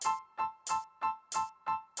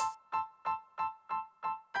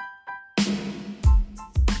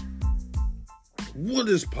What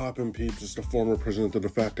is poppin', peeps? It's the former president of the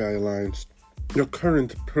Fat Guy Alliance, the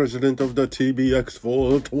current president of the TBX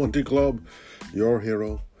 420 Club, your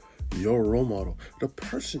hero, your role model, the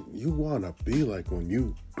person you want to be like when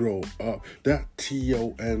you grow up, that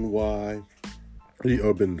TONY, the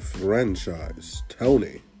urban franchise,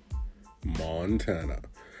 Tony Montana.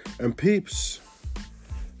 And peeps,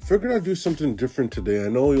 figured I'd do something different today. I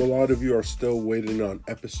know a lot of you are still waiting on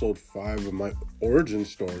episode 5 of my origin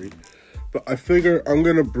story, but I figure I'm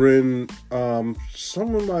going to bring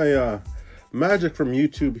some of my magic from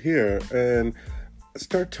YouTube here and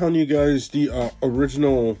start telling you guys the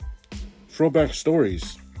original throwback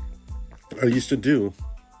stories I used to do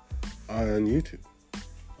on YouTube.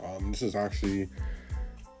 This is actually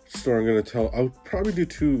a story I'm going to tell. I'll probably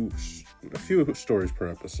do a few stories per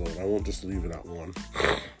episode. I won't just leave it at one.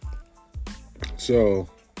 So,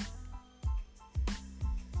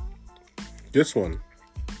 this one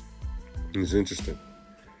is interesting.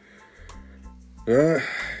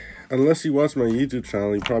 Unless you watch my YouTube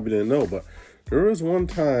channel, you probably didn't know, but there was one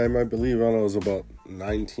time, I believe, when I was about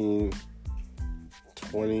 19,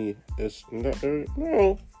 20-ish.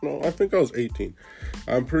 No, I think I was 18.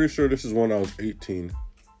 I'm pretty sure this is when I was 18.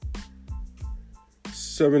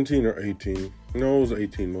 17 or 18. No, it was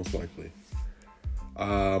 18, most likely.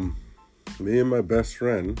 Me and my best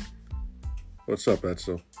friend, what's up,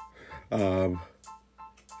 Edsel?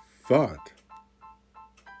 Thought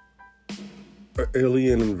an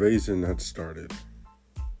alien invasion had started.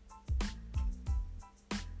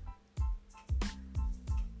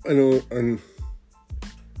 I know, and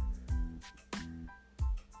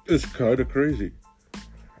it's kind of crazy.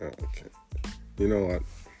 Okay. You know what?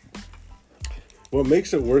 What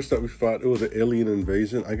makes it worse that we thought it was an alien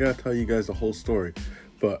invasion, I gotta tell you guys the whole story.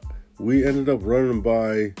 But we ended up running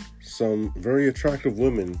by some very attractive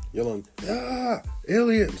women yelling, "Ah,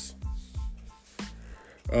 aliens!"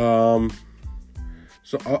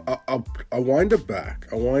 So I'll wind it back.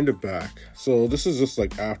 So this is just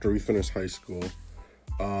like after we finished high school.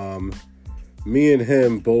 Me and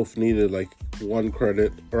him both needed like 1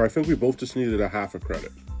 credit, or I think we both just needed a half a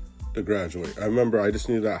credit to graduate. I remember I just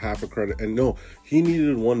needed a half a credit, and no, he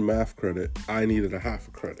needed 1 math credit. I needed a half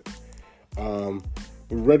a credit.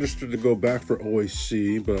 We registered to go back for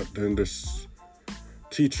OAC, but then this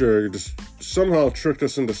teacher just somehow tricked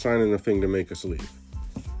us into signing a thing to make us leave.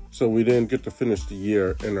 So we didn't get to finish the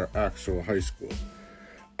year in our actual high school.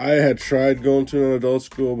 I had tried going to an adult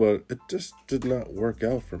school, but it just did not work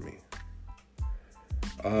out for me.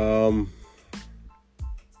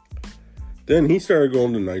 Then he started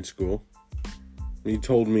going to night school. He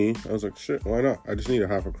told me, I was like, shit, why not? I just need a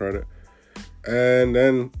half a credit. And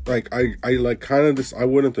then, like, I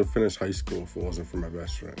wouldn't have finished high school if it wasn't for my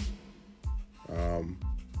best friend.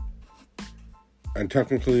 And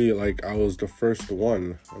technically, like, I was the first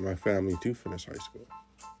one in my family to finish high school.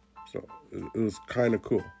 So, it was kind of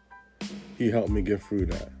cool. He helped me get through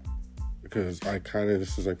that. Because I kind of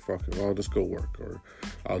just was like, fuck it, well, I'll just go work. Or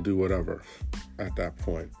I'll do whatever at that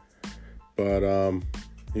point. But,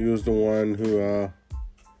 he was the one who, was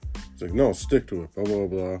like, no, stick to it, blah, blah,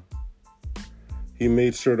 blah. He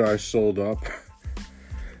made sure that I sold up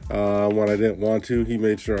when I didn't want to. He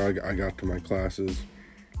made sure I got to my classes.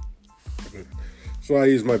 So I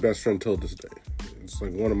use my best friend till this day. It's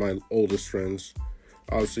like one of my oldest friends.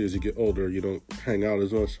 Obviously, as you get older, you don't hang out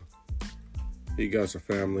as much. He got a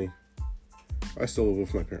family. I still live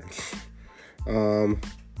with my parents.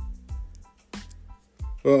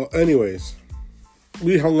 Well, anyways,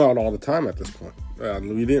 we hung out all the time at this point.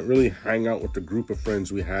 We didn't really hang out with the group of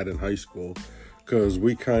friends we had in high school because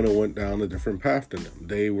we kind of went down a different path than them.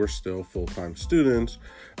 They were still full-time students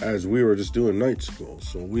as we were just doing night school.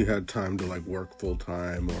 So we had time to like work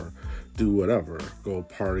full-time or do whatever, go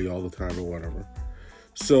party all the time or whatever.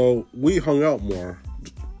 So we hung out more.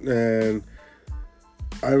 And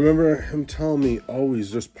I remember him telling me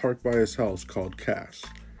always just park by his house called Cass.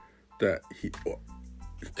 That he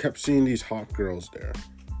kept seeing these hot girls there.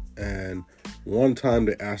 And one time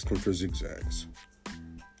they asked him for zigzags.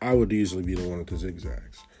 I would easily be the one with the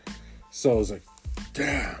zigzags. So I was like,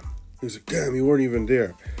 damn. He was like, damn, you weren't even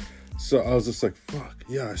there. So I was just like, fuck,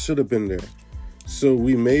 yeah, I should have been there. So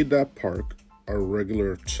we made that park our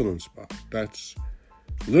regular chilling spot. That's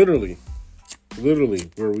literally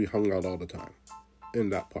where we hung out all the time. In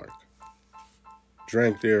that park.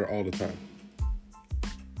 Drank there all the time.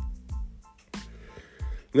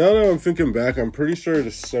 Now that I'm thinking back, I'm pretty sure I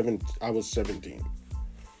was 17.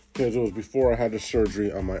 Because it was before I had the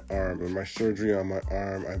surgery on my arm. And my surgery on my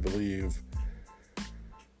arm, I believe,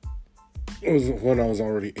 it was when I was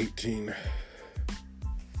already 18.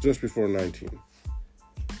 Just before 19.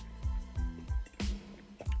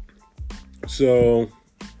 So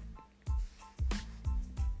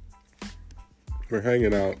we're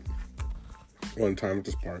hanging out one time at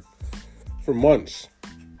this park for months.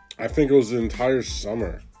 I think it was the entire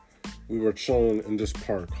summer. We were chilling in this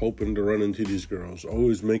park, hoping to run into these girls,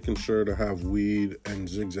 always making sure to have weed and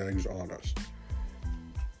zigzags on us.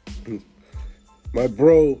 My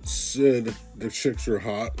bro said the chicks were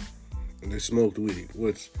hot and they smoked weed,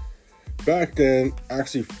 which back then,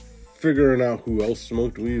 actually figuring out who else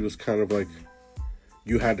smoked weed was kind of like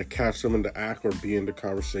you had to catch them in the act or be in the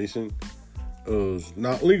conversation. It was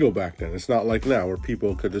not legal back then. It's not like now where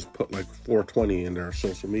people could just put like 420 in their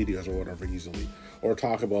social medias or whatever easily, or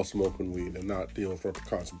talk about smoking weed and not deal with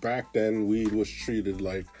repercussions. Back then, weed was treated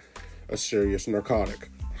like a serious narcotic.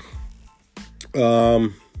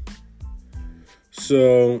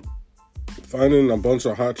 So finding a bunch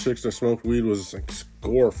of hot chicks that smoked weed was like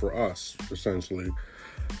score for us, essentially.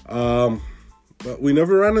 But we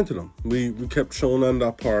never ran into them. We kept chilling on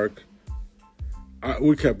that park.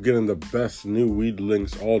 We kept getting the best new weed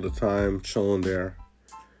links all the time, chilling there.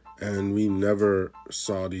 And we never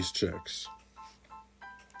saw these chicks.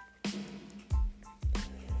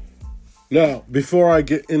 Now, before I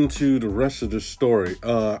get into the rest of this story,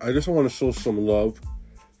 I just want to show some love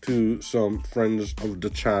to some friends of the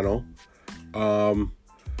channel.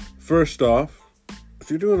 First off, if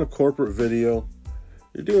you're doing a corporate video,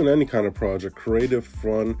 you're doing any kind of project, creative,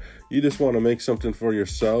 fun, you just want to make something for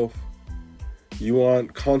yourself, you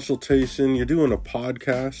want consultation, you're doing a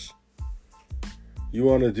podcast, you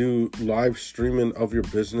want to do live streaming of your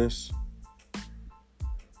business,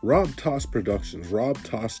 Rob Toss Productions,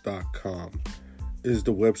 robtoss.com is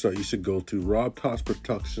the website you should go to. Rob Toss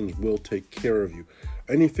Productions will take care of you.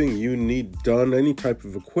 Anything you need done, any type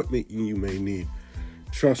of equipment you may need,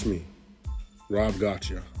 trust me, Rob got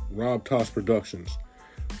you. Rob Toss Productions,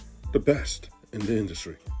 the best in the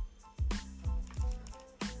industry.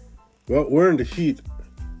 Well, we're in the heat.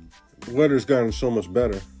 The weather's gotten so much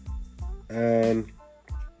better. And,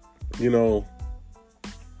 you know,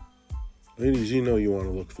 ladies, you know you want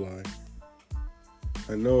to look fly.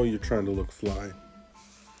 I know you're trying to look fly.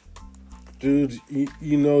 Dude,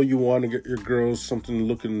 you know you want to get your girls something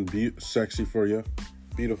looking sexy for you.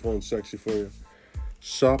 Beautiful and sexy for you.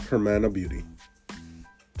 Shop Hermana Beauty.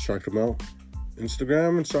 Check them out.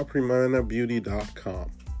 Instagram and shophermanabeauty.com.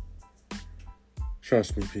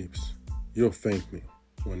 Trust me, peeps. You'll thank me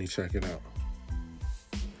when you check it out.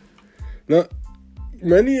 Now,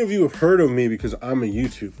 many of you have heard of me because I'm a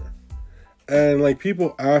YouTuber. And like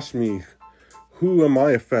people ask me, who am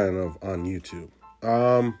I a fan of on YouTube?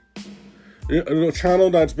 The channel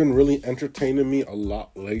that's been really entertaining me a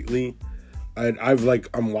lot lately,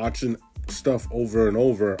 I'm watching stuff over and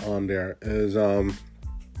over on there, is a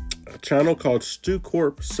channel called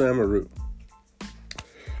StuCorp Samaru.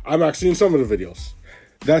 I'm actually in some of the videos.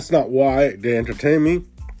 That's not why they entertain me,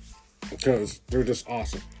 because they're just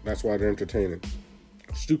awesome. That's why they're entertaining.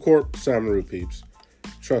 StuCorp Samaru, peeps.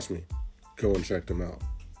 Trust me. Go and check them out.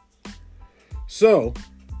 So,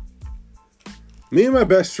 me and my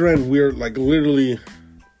best friend, we're like literally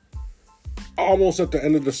almost at the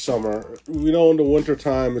end of the summer. We know in the winter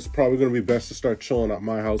time, it's probably going to be best to start chilling at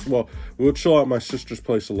my house. Well, we'll chill at my sister's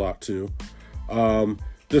place a lot too.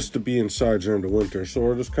 Just to be inside during the winter. So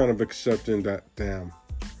we're just kind of accepting that, damn,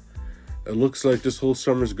 it looks like this whole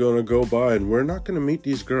summer's going to go by and we're not going to meet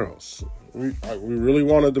these girls. We really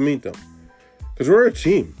wanted to meet them because we're a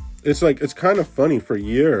team. It's kind of funny. For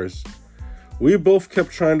years, we both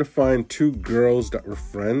kept trying to find two girls that were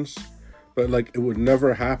friends, but like it would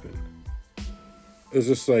never happen. It was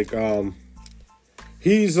just like,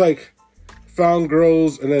 he's like found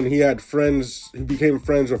girls and then he had friends. He became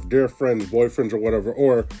friends with their friends, boyfriends or whatever.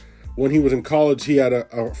 Or when he was in college, he had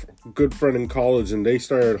a good friend in college and they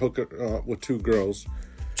started hooking up with two girls.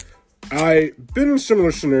 I've been in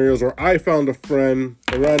similar scenarios where I found a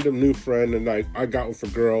random new friend, and I got with a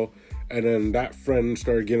girl, and then that friend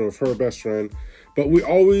started getting with her best friend. But we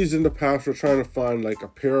always in the past were trying to find like a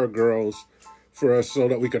pair of girls for us so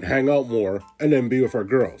that we could hang out more and then be with our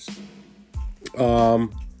girls.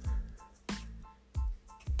 And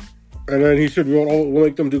then he said we'll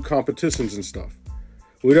make them do competitions and stuff.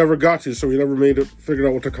 We never got to, so we never figured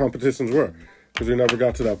out what the competitions were because we never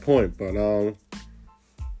got to that point. But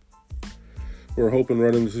we're hoping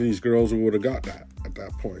running into these girls, we would have got that at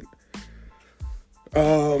that point.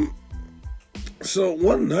 So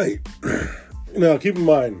one night, now keep in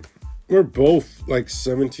mind, we're both like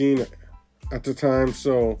 17 at the time,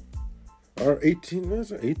 so or 18,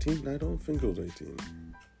 was it 18? I don't think it was 18.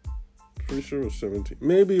 Pretty sure it was 17.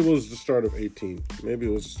 Maybe it was the start of 18. Maybe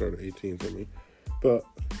it was the start of 18 for me. But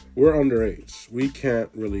we're underage. We can't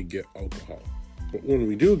really get alcohol. But when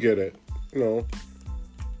we do get it,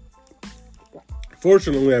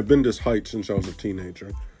 fortunately, I've been this height since I was a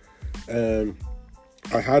teenager. And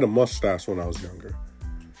I had a mustache when I was younger.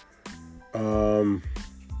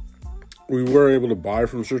 We were able to buy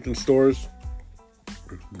from certain stores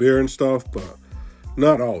beer and stuff, but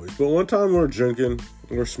not always. But one time we were drinking,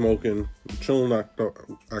 we were smoking, chilling at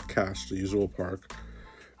Cash, the usual park.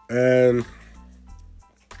 And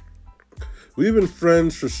we've been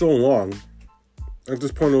friends for so long. At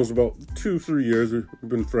this point, it was about 2-3 years we've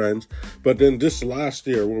been friends. But then this last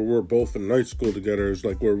year, where we're both in night school together, is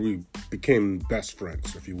like where we became best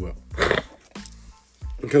friends, if you will.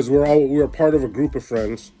 Because we're part of a group of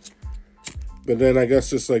friends. But then I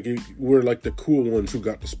guess it's like we're like the cool ones who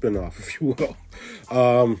got the spin-off, if you will.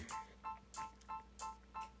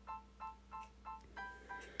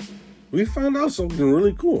 We found out something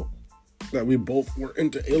really cool. That we both were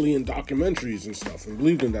into alien documentaries and stuff and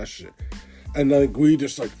believed in that shit. And like we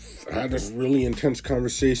just like had this really intense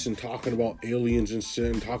conversation talking about aliens and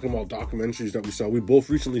shit and talking about documentaries that we saw. We both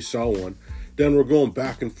recently saw one. Then we're going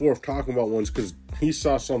back and forth talking about ones because he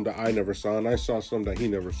saw some that I never saw and I saw some that he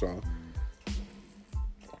never saw.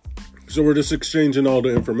 So we're just exchanging all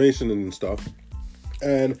the information and stuff.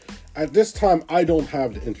 And at this time, I don't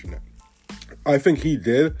have the internet. I think he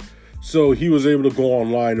did. So he was able to go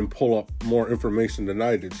online and pull up more information than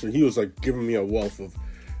I did. So he was like giving me a wealth of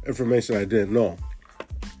information I didn't know.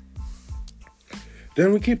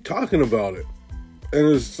 Then we keep talking about it. And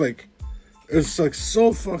it's like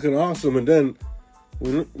so fucking awesome. And then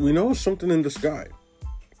we know something in the sky.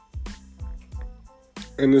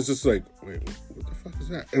 And it's just like, wait, what the fuck is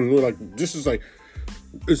that? And we're like, this is like,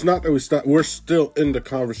 it's not that we stop. We're still in the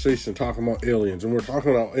conversation talking about aliens. And we're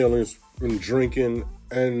talking about aliens and drinking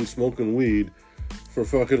and smoking weed for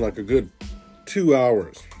fucking like a good 2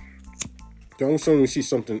 hours. Then all of a sudden we see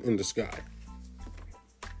something in the sky.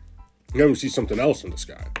 Then we see something else in the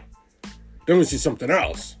sky. Then we see something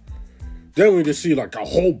else. Then we just see like a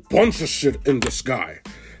whole bunch of shit in the sky.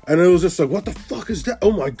 And it was just like, what the fuck is that?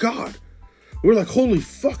 Oh my God. We're like, holy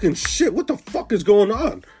fucking shit. What the fuck is going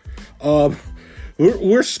on?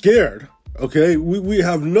 We're scared. Okay, we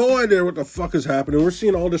have no idea what the fuck is happening. We're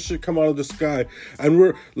seeing all this shit come out of the sky. And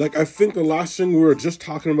we're like, I think the last thing we were just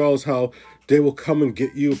talking about is how they will come and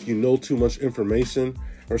get you if you know too much information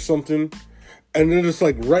or something. And then it's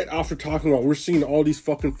like right after talking about, we're seeing all these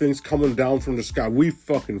fucking things coming down from the sky. We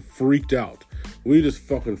fucking freaked out. We just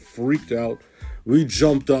fucking freaked out. We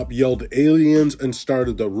jumped up, yelled aliens, and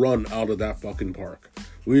started to run out of that fucking park.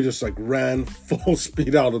 We just like ran full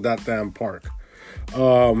speed out of that damn park.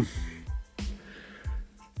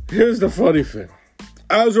 Here's the funny thing.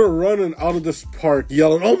 As we're running out of this park,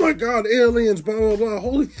 yelling, oh my God, aliens, blah, blah, blah,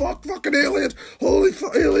 holy fuck, fucking aliens, holy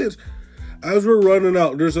fuck, aliens. As we're running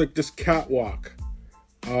out, there's like this catwalk.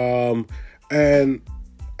 And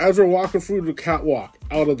as we're walking through the catwalk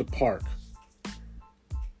out of the park,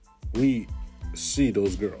 we see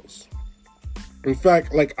those girls. In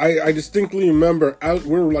fact, like I distinctly remember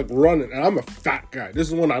we're like running, and I'm a fat guy. This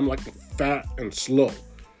is when I'm like fat and slow.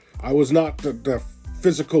 I was not the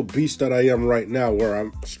physical beast that I am right now, where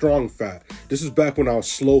I'm strong fat. This is back when I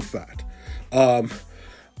was slow fat.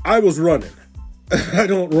 I was running. I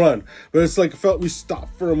don't run, but it's like we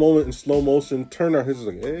stopped for a moment in slow motion, turned our heads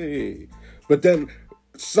like, hey, but then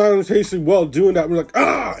simultaneously while doing that, we're like,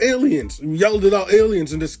 aliens! We yelled it out,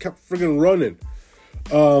 aliens, and just kept friggin' running.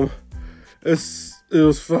 It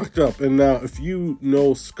was fucked up. And now, if you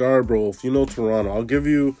know Scarborough, if you know Toronto, I'll give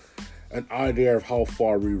you an idea of how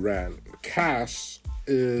far we ran. Cass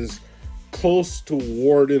is close to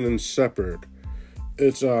Warden and Shepherd.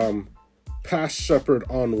 It's past Shepherd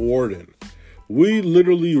on Warden. We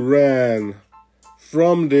literally ran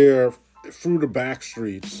from there through the back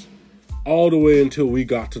streets all the way until we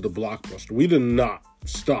got to the Blockbuster. We did not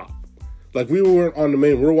stop. Like, we weren't on the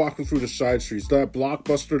main. We were walking through the side streets. That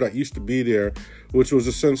Blockbuster that used to be there, which was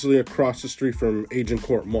essentially across the street from Agent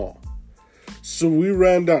Court Mall. So we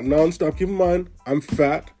ran that nonstop. Keep in mind, I'm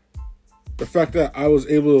fat. The fact that I was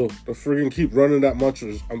able to friggin' keep running that much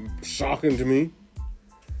was shocking to me.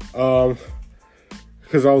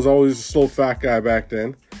 Because I was always a slow fat guy back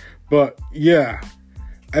then. But, yeah.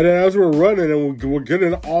 And then as we're running and we're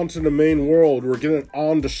getting onto the main world, we're getting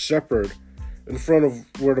on to Shepherd in front of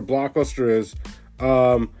where the Blockbuster is.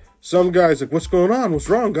 Some guy's like, what's going on? What's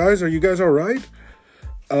wrong, guys? Are you guys all right?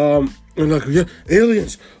 And like, yeah,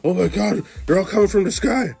 aliens. Oh my God, they're all coming from the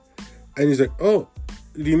sky. And he's like, oh,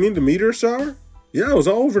 do you mean the meteor shower? Yeah, it was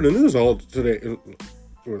all over the news all today.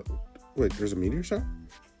 Wait, there's a meteor shower?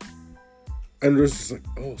 And there's just like,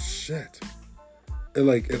 oh shit.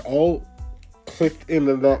 it all clicked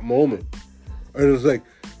into that moment. And it was like,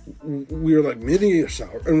 we were like meteor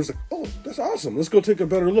shower, and it was like, oh, that's awesome. Let's go take a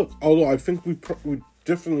better look. Although I think we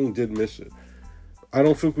definitely did miss it. I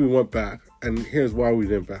don't think we went back, and here's why we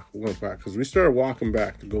went back. Because we started walking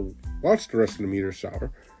back to go watch the rest of the meteor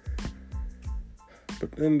shower,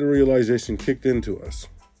 but then the realization kicked into us.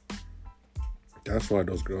 That's why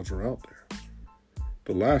those girls were out there.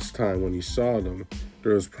 The last time when you saw them,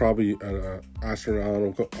 there was probably an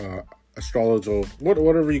astronomical, astrological,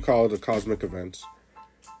 whatever you call it, the cosmic events.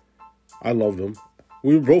 I loved them.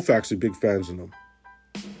 We were both actually big fans of them.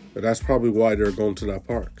 But that's probably why they're going to that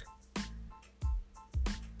park.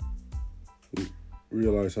 We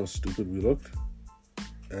realized how stupid we looked.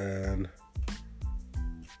 And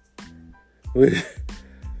we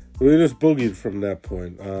just boogied from that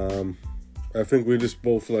point. I think we just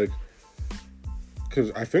both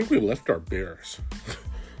because I think we left our beers.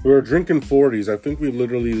 We were drinking 40s. I think we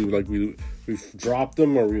literally we dropped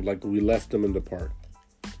them, or we left them in the park.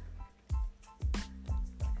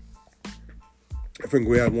 I think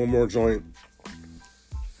we had one more joint.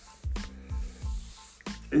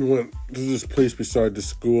 We went to this place beside the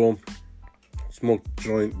school, smoked a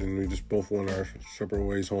joint, and we just both went our separate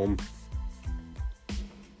ways home.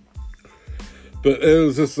 But it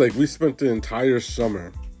was just we spent the entire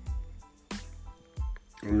summer.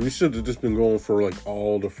 We should have just been going for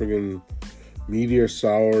all the friggin' meteor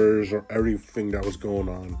showers or everything that was going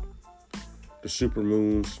on. The super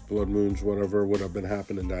moons, blood moons, whatever would have been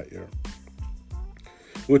happening that year.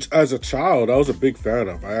 Which, as a child, I was a big fan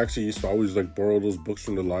of. I actually used to always borrow those books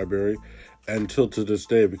from the library, until to this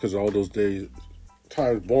day, because all those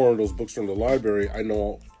times borrowing those books from the library, I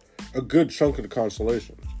know a good chunk of the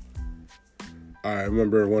constellations. I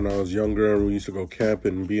remember when I was younger and we used to go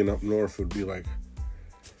camping, and being up north would be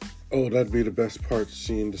oh, that'd be the best part,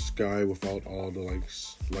 seeing the sky without all the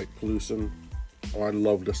light pollution. Oh, I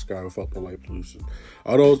love the sky without the light pollution.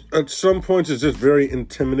 Although at some points it's just very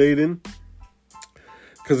intimidating,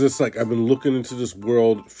 because it's I've been looking into this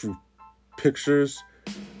world through pictures,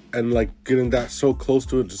 and getting that so close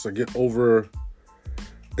to it, just I get over.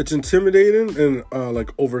 It's intimidating and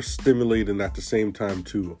overstimulating at the same time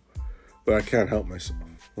too. But I can't help myself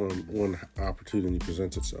when opportunity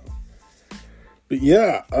presents itself. But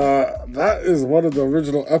yeah, that is one of the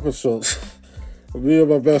original episodes of me and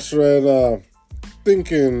my best friend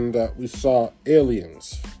thinking that we saw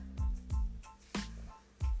aliens.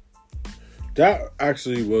 That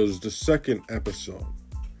actually was the second episode.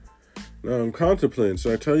 Now I'm contemplating,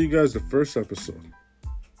 should I tell you guys the first episode?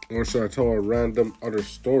 Or should I tell a random other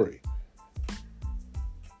story?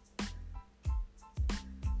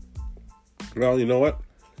 Well, you know what?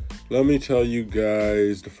 Let me tell you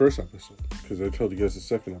guys the first episode, because I told you guys the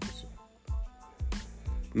second episode.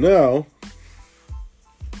 Now,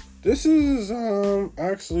 this is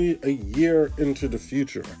actually a year into the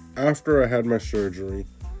future, after I had my surgery.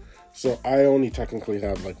 So I only technically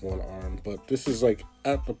have one arm, but this is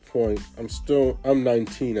at the point, I'm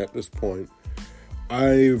 19 at this point.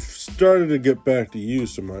 I've started to get back to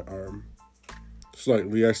use of my arm.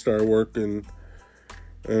 Slightly, I started working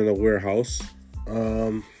in a warehouse.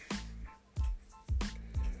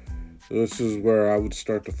 This is where I would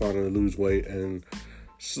start to finally lose weight and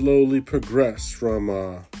slowly progress from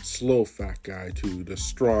a slow fat guy to the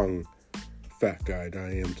strong fat guy that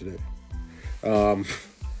I am today.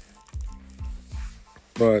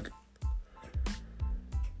 But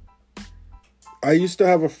I used to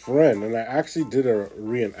have a friend, and I actually did a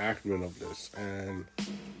reenactment of this, and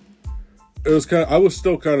it was I was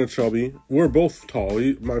still kind of chubby. We're both tall.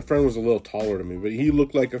 My friend was a little taller than me, but he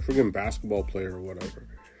looked like a freaking basketball player or whatever.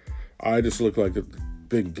 I just looked like a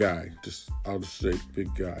big guy. I'll just say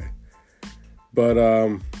big guy. But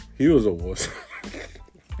he was a wuss.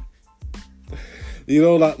 You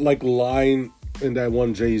know that line in that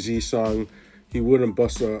one Jay-Z song? He wouldn't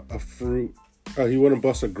bust a fruit. He wouldn't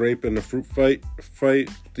bust a grape in a fruit fight.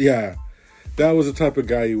 Yeah. That was the type of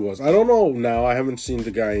guy he was. I don't know now. I haven't seen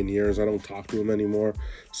the guy in years. I don't talk to him anymore.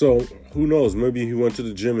 So, who knows? Maybe he went to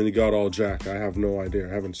the gym and he got all jacked. I have no idea.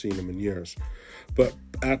 I haven't seen him in years. But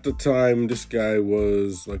at the time, this guy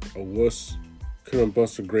was a wuss. Couldn't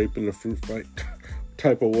bust a grape in the fruit fight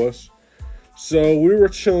type of wuss. So, we were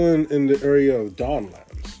chilling in the area of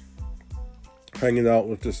Dawnlands. Hanging out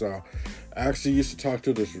with this, I actually used to talk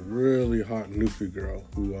to this really hot Newfie girl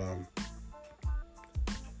who,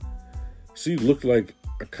 she looked like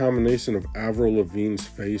a combination of Avril Lavigne's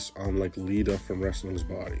face on Lita from Wrestling's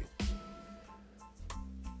Body.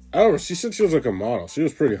 I don't know, she said she was a model. She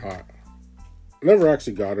was pretty hot. Never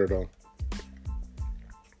actually got her though.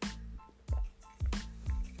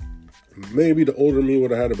 maybe the older me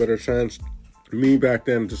would have had a better chance. Me back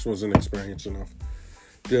then just wasn't experienced enough.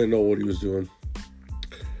 Didn't know what he was doing.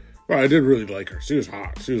 Well, I did really like her. She was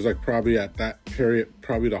hot. She was like probably at that period,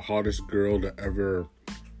 probably the hottest girl that ever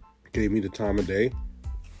gave me the time of day.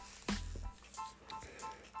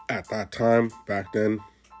 At that time, back then.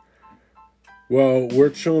 Well,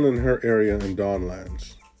 we're chilling in her area in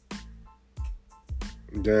Dawnlands.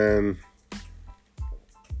 Then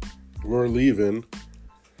we're leaving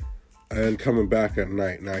and coming back at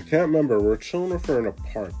night. Now, I can't remember. We're chilling with her in a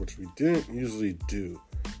park, which we didn't usually do.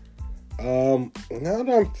 Now that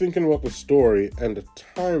I'm thinking about the story and the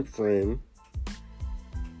time frame,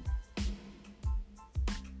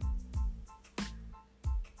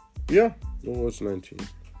 yeah, it was 19.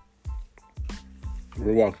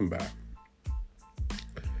 We're walking back.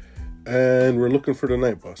 And we're looking for the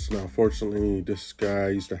night bus. Now, fortunately, this guy I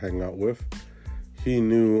used to hang out with, he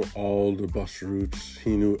knew all the bus routes.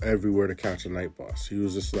 He knew everywhere to catch a night bus. He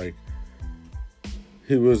was just like,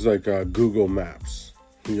 Google Maps.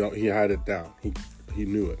 He had it down. He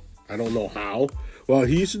knew it. I don't know how. Well,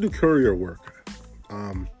 he used to do courier work,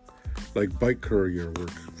 like bike courier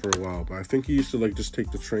work for a while. But I think he used to like just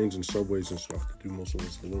take the trains and subways and stuff to do most of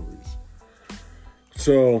his deliveries.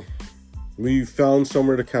 So we found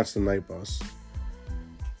somewhere to catch the night bus,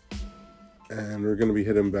 and we're gonna be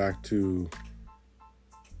heading back to.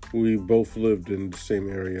 We both lived in the same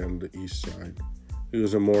area on the east side. He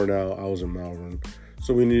was in Mornell, I was in Malvern.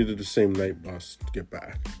 So we needed the same night bus to get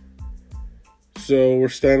back. So we're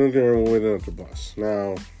standing there and we're waiting at the bus.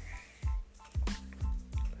 Now,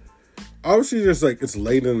 obviously there's like, it's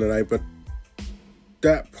late in the night, but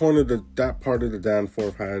that part of the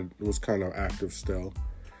Danforth was kind of active still.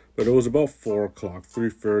 But it was about 4 o'clock,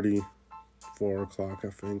 3:30, 4 o'clock, I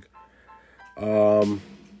think. And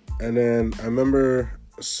then I remember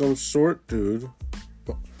some short dude,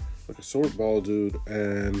 like a short bald dude,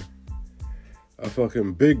 and a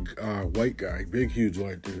fucking big white guy, big huge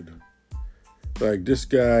white dude. Like this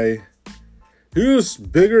guy, he was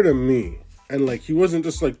bigger than me, and like he wasn't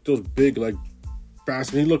just like those big like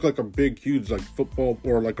basketball. He looked like a big huge like football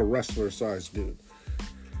or like a wrestler sized dude.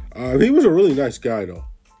 He was a really nice guy though.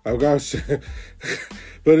 I gotta say,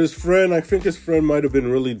 but his friend, I think his friend might have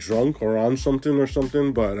been really drunk or on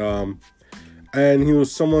something, but and he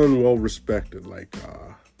was someone well respected. Like,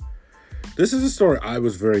 this is a story. I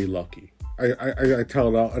was very lucky. I tell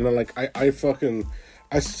it out, and then like I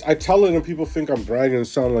tell it, and people think I'm bragging and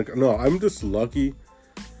sound like no. I'm just lucky.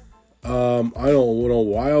 I don't know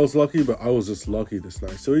why I was lucky, but I was just lucky this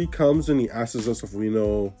night. So he comes and he asks us if we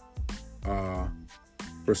know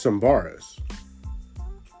where some bar is,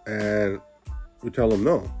 and we tell him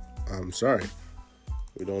no. I'm sorry,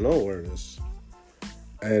 we don't know where it is,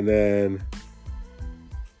 and then.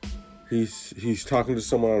 He's talking to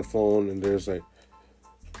someone on the phone, and there's like,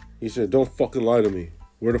 he said, "Don't fucking lie to me.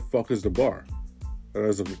 Where the fuck is the bar?" And I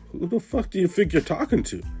was like, "Who the fuck do you think you're talking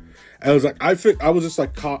to?" And I was like, I was just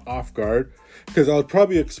like caught off guard, because I would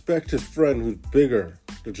probably expect his friend who's bigger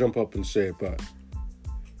to jump up and say it, but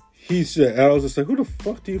he said, and I was just like, "Who the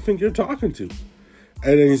fuck do you think you're talking to?"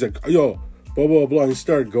 And then he's like, "Yo, blah, blah, blah." And he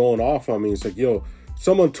started going off on me. He's like, "Yo,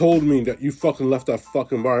 someone told me that you fucking left that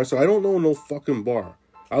fucking bar." I said, "I don't know no fucking bar.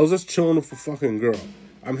 I was just chilling with a fucking girl.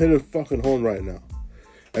 I'm heading fucking home right now."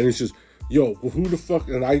 And he says, "Yo, who the fuck?"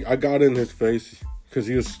 And I got in his face because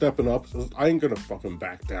he was stepping up. So I ain't gonna fucking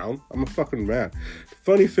back down. I'm a fucking man. The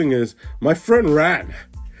funny thing is, my friend ran.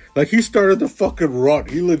 Like, he started the fucking run.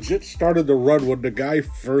 He legit started the run when the guy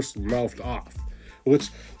first mouthed off.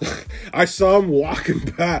 Which, I saw him walking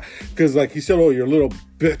back. Because, like, he said, "Oh, your little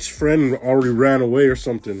bitch friend already ran away or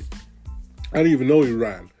something." I didn't even know he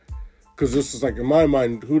ran. Because this is like, in my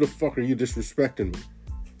mind, who the fuck are you disrespecting me?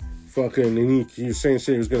 Fucking, and he was saying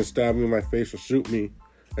shit, he was going to stab me in my face or shoot me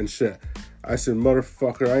and shit. I said,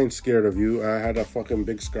 "Motherfucker, I ain't scared of you." I had a fucking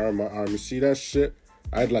big scar on my arm. You see that shit?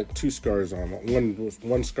 I had like 2 scars on it.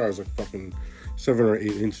 One scar is like fucking 7 or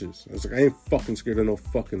 8 inches. I was like, I ain't fucking scared of no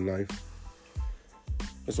fucking knife.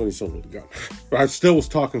 That's when he sold me the gun. But I still was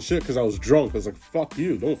talking shit because I was drunk. I was like, "Fuck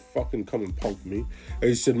you. Don't fucking come and punk me." And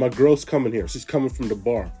he said, "My girl's coming here. She's coming from the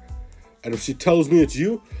bar. And if she tells me it's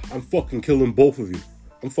you, I'm fucking killing both of you.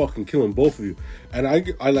 I'm fucking killing both of you." And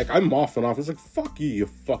I'm mopping off. It's like, "Fuck you, you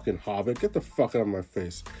fucking hobbit. Get the fuck out of my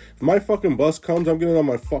face. If my fucking bus comes, I'm getting on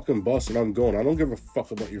my fucking bus and I'm going. I don't give a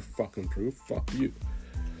fuck about your fucking proof. Fuck you."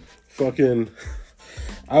 Fucking,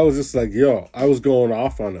 I was just like, yo, I was going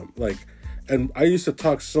off on him. Like, and I used to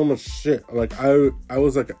talk so much shit. Like, I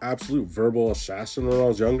was like an absolute verbal assassin when I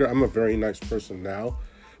was younger. I'm a very nice person now.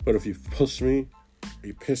 But if you push me,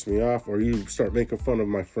 you piss me off, or you start making fun of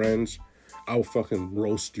my friends, I'll fucking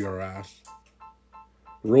roast your ass.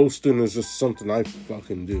 Roasting is just something I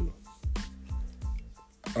fucking do.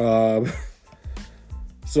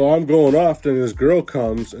 So I'm going off, and this girl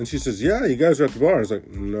comes, and she says, yeah, you guys are at the bar. I was like,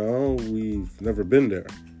 no, we've never been there.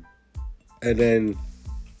 And then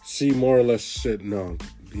she more or less said, no,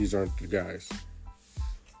 these aren't the guys.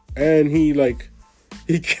 And he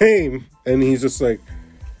came, and he's like,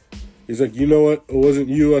 you know what? It wasn't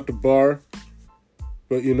you at the bar,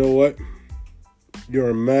 but you know what?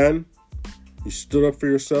 You're a man. You stood up for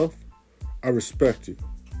yourself. I respect you.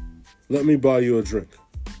 Let me buy you a drink.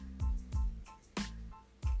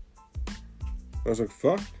 I was like,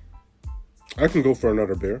 fuck. I can go for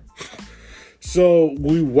another beer. So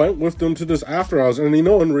we went with them to this after hours. And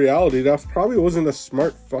in reality, that probably wasn't a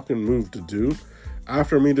smart fucking move to do.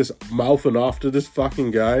 After me just mouthing off to this fucking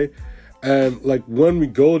guy. And when we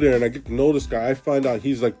go there and I get to know this guy, I find out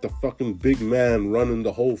he's the fucking big man running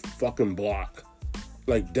the whole fucking block.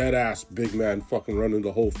 Dead ass big man fucking running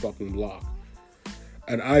the whole fucking block.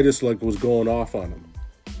 And I just was going off on him.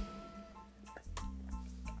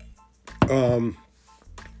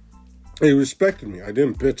 He respected me. I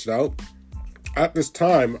didn't bitch out. At this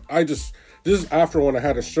time, this is after when I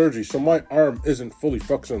had a surgery, so my arm isn't fully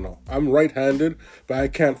functional. I'm right-handed, but I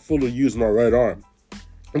can't fully use my right arm.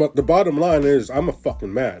 But the bottom line is, I'm a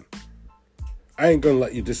fucking man. I ain't gonna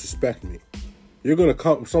let you disrespect me. You're gonna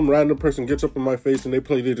come, some random person gets up in my face and they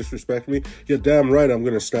disrespect me. You're damn right I'm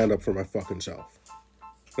gonna stand up for my fucking self.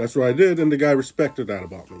 That's what I did, and the guy respected that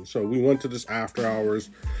about me. So we went to this after hours.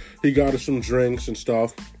 He got us some drinks and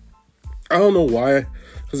stuff. I don't know why,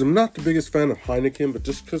 because I'm not the biggest fan of Heineken, but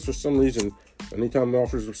just because for some reason, anytime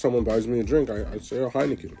someone buys me a drink, I say a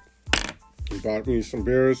Heineken. He bought me some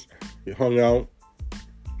beers. We hung out.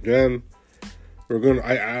 Again,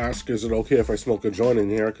 I asked, is it okay if I smoke a joint in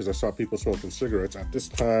here? Because I saw people smoking cigarettes. At this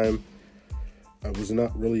time, I was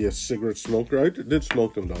not really a cigarette smoker. I did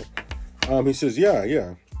smoke them, though. He says,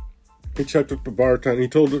 yeah. He checked with the bartender. He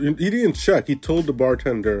didn't check. He told the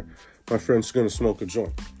bartender, my friend's going to smoke a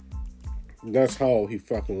joint. That's how he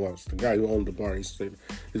fucking was. The guy who owned the bar, he said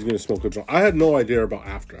he's going to smoke a joint. I had no idea about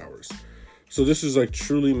after hours. So this is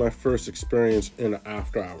truly my first experience in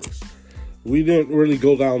after hours. We didn't really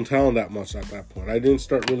go downtown that much at that point. I didn't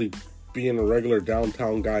start really being a regular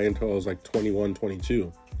downtown guy until I was 21,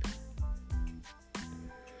 22.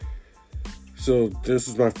 So this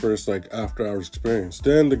is my first after hours experience.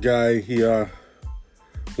 Then the guy,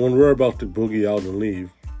 when we're about to boogie out and leave,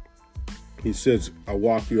 he says, I'll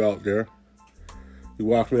walk you out there. He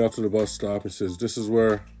walked me out to the bus stop and says, this is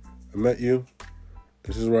where I met you.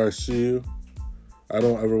 This is where I see you. I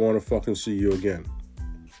don't ever want to fucking see you again.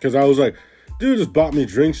 Because I was like, dude just bought me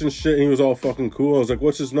drinks and shit, and he was all fucking cool. I was like,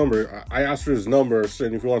 what's his saying I asked for his number,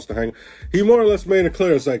 saying if he wants to hang. He more or less made it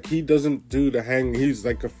clear. It's he doesn't do the hang. He's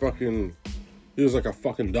he was like a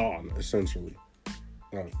fucking don, essentially.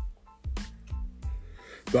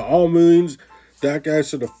 By all means, that guy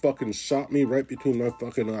should have fucking shot me right between my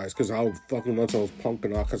fucking eyes, because how fucking much I was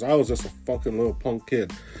punking off, because I was just a fucking little punk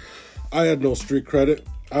kid. I had no street credit.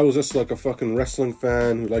 I was just a fucking wrestling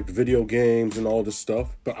fan who liked video games and all this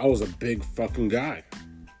stuff, but I was a big fucking guy.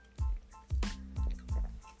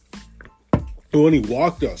 But when he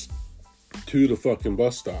walked us to the fucking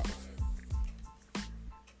bus stop,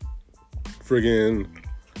 friggin',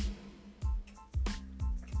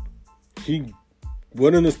 he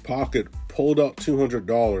went in his pocket, pulled out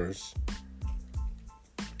 $200.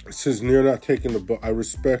 Says, you're not taking the bus. I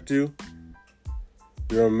respect you.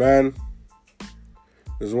 You're a man.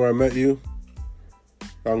 This is where I met you.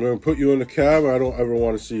 I'm going to put you in the cab. I don't ever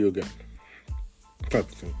want to see you again. Type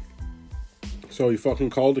of thing. So he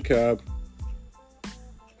fucking called the cab.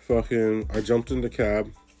 I jumped in the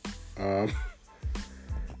cab.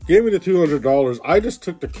 Gave me the $200. I just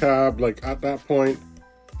took the cab. At that point,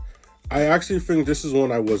 I actually think this is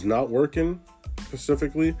when I was not working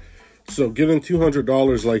specifically. So getting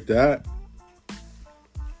 $200 like that,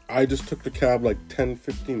 I just took the cab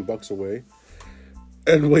 $10-15 away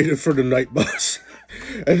and waited for the night bus.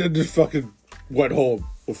 And then just fucking went home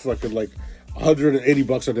with $180 I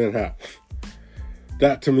didn't have.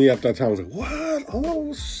 That to me at that time was what?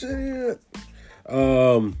 Oh shit.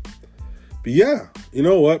 But yeah, you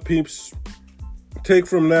know what, peeps? Take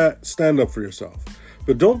from that, stand up for yourself.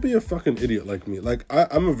 But don't be a fucking idiot like me.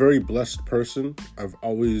 I'm a very blessed person. I've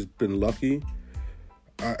always been lucky.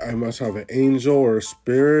 I must have an angel or a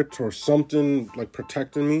spirit or something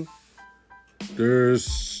protecting me. There's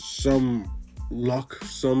some luck,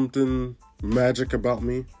 something magic about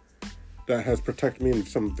me that has protected me in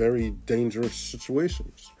some very dangerous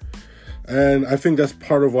situations. And I think that's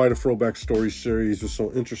part of why the Throwback Stories series is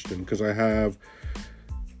so interesting, because I have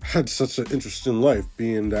had such an interesting life,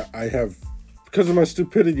 being that I have, because of my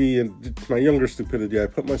stupidity and my younger stupidity, I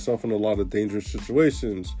put myself in a lot of dangerous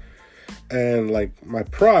situations. And like my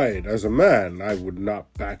pride as a man, I would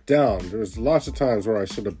not back down. There's lots of times where I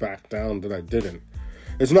should have backed down that I didn't.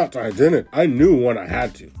 It's not that I didn't. I knew when I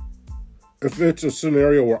had to. If it's a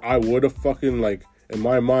scenario where I would have fucking, like, in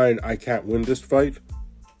my mind, I can't win this fight,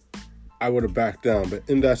 I would have backed down. But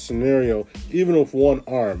in that scenario, even with one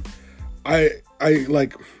arm, I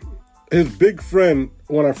like, his big friend,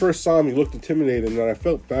 when I first saw him, he looked intimidating, and I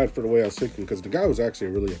felt bad for the way I was thinking, because the guy was actually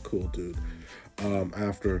really a cool dude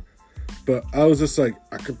after. But I was just like,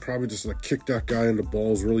 I could probably just like kick that guy in the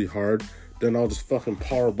balls really hard. Then I'll just fucking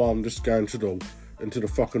powerbomb this guy into the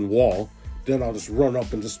fucking wall. Then I'll just run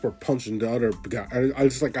up and just start punching the other guy. I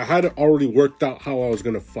had it already worked out how I was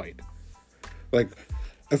going to fight. Like,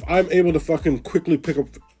 if I'm able to fucking quickly pick up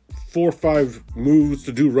 4 or 5 moves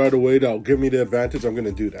to do right away that'll give me the advantage, I'm going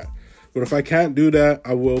to do that. But if I can't do that,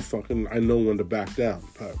 I know when to back down.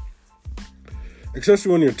 But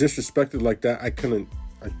especially when you're disrespected like that, I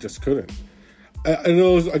just couldn't. And it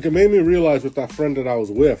was like, it made me realize with that friend that I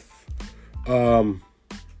was with, and,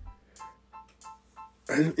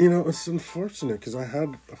 you know, it's unfortunate because I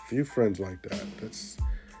had a few friends like that.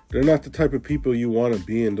 They're not the type of people you want to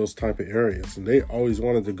be in those type of areas. And they always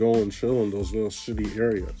wanted to go and chill in those little shitty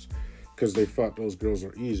areas because they thought those girls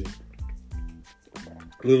are easy.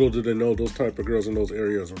 Little did they know those type of girls in those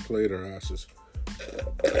areas will play their asses.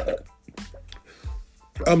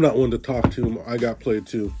 I'm not one to talk to. I got played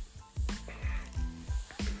too.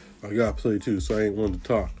 So I ain't one to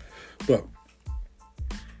talk. But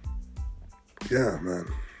yeah, man,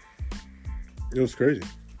 it was crazy.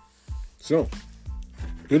 So,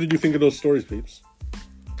 what did you think of those stories, peeps?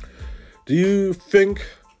 Do you think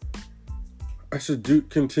I should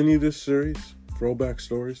continue this series, Throwback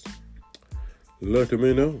Stories? Let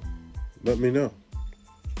me know. Let me know.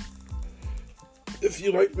 If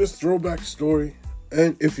you like this throwback story,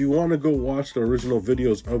 and if you want to go watch the original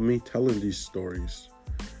videos of me telling these stories,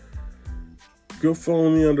 go follow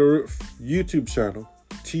me on the YouTube channel,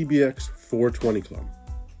 TBX420 Club.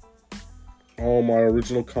 All my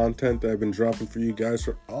original content that I've been dropping for you guys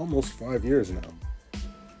for almost 5 years now.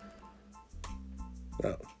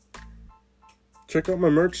 Now, check out my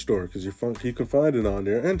merch store, because you can find it on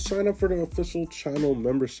there. And sign up for the official channel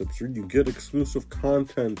memberships, where you get exclusive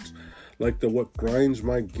content like the What Grinds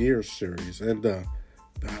My Gear series and the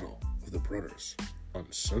Battle of the Brothers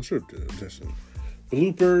Uncensored Edition.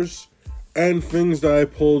 Bloopers and things that I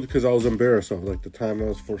pulled because I was embarrassed of, like the time I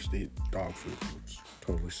was forced to eat dog food. It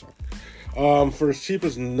totally sucked. For as cheap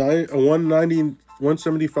as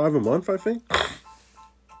 $175 a month, I think.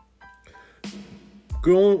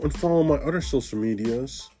 Go and follow my other social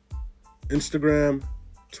medias: Instagram,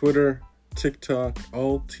 Twitter, TikTok,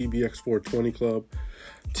 all TBX420 Club,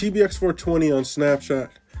 TBX420 on Snapchat,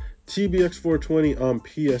 TBX420 on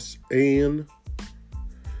PSN.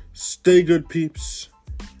 Stay good, peeps,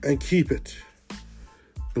 and keep it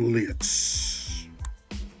blitz.